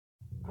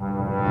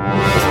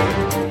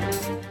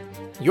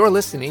You're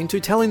listening to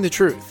Telling the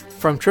Truth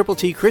from Triple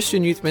T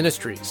Christian Youth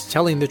Ministries,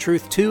 telling the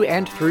truth to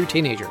and through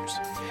teenagers.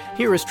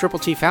 Here is Triple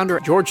T founder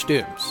George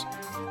Dooms.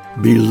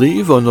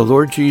 Believe on the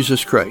Lord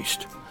Jesus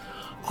Christ.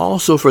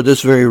 Also for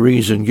this very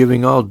reason,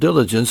 giving all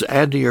diligence,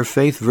 add to your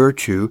faith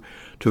virtue,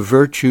 to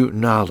virtue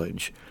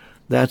knowledge.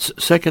 That's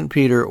 2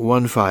 Peter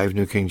 1:5,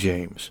 New King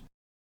James.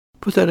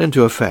 Put that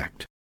into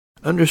effect.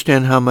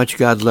 Understand how much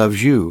God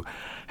loves you,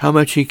 how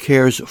much He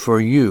cares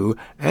for you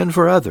and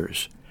for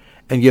others,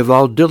 and give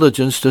all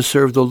diligence to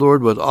serve the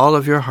Lord with all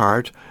of your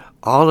heart,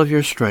 all of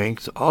your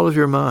strength, all of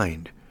your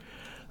mind.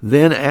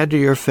 Then add to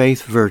your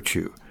faith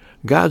virtue.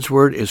 God's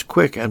Word is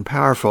quick and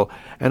powerful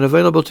and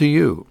available to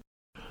you.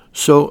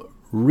 So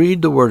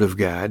read the Word of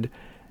God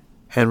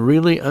and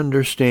really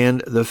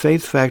understand the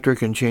faith factor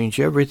can change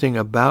everything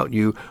about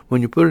you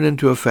when you put it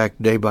into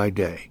effect day by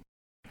day.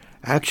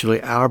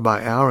 Actually, hour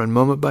by hour and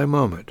moment by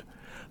moment.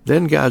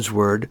 Then God's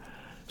Word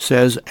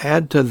says,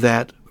 add to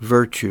that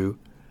virtue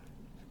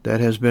that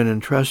has been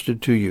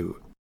entrusted to you.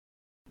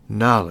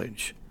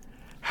 Knowledge.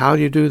 How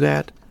do you do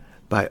that?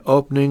 By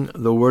opening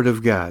the Word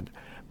of God,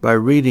 by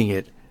reading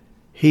it,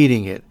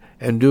 heeding it,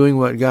 and doing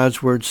what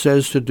God's Word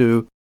says to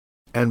do,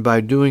 and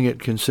by doing it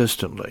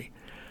consistently.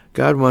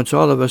 God wants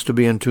all of us to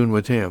be in tune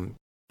with Him,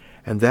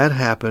 and that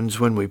happens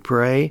when we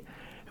pray,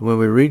 and when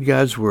we read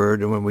God's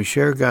Word, and when we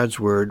share God's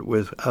Word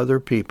with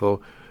other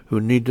people who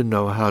need to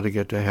know how to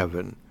get to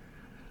heaven.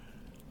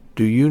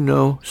 Do you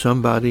know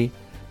somebody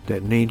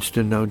that needs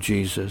to know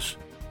Jesus?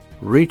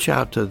 Reach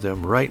out to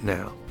them right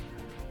now.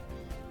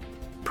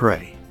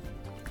 Pray.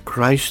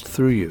 Christ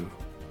through you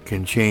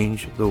can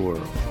change the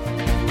world.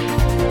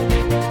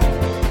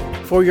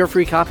 For your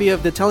free copy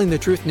of the Telling the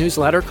Truth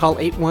newsletter, call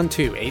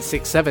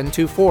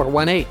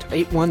 812-867-2418,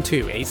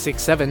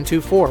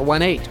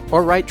 812-867-2418,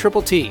 or write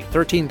Triple T,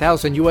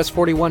 13,000 U.S.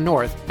 41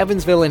 North,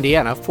 Evansville,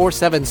 Indiana,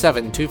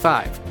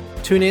 47725.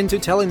 Tune in to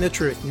Telling the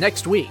Truth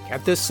next week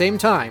at this same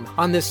time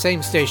on this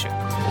same station.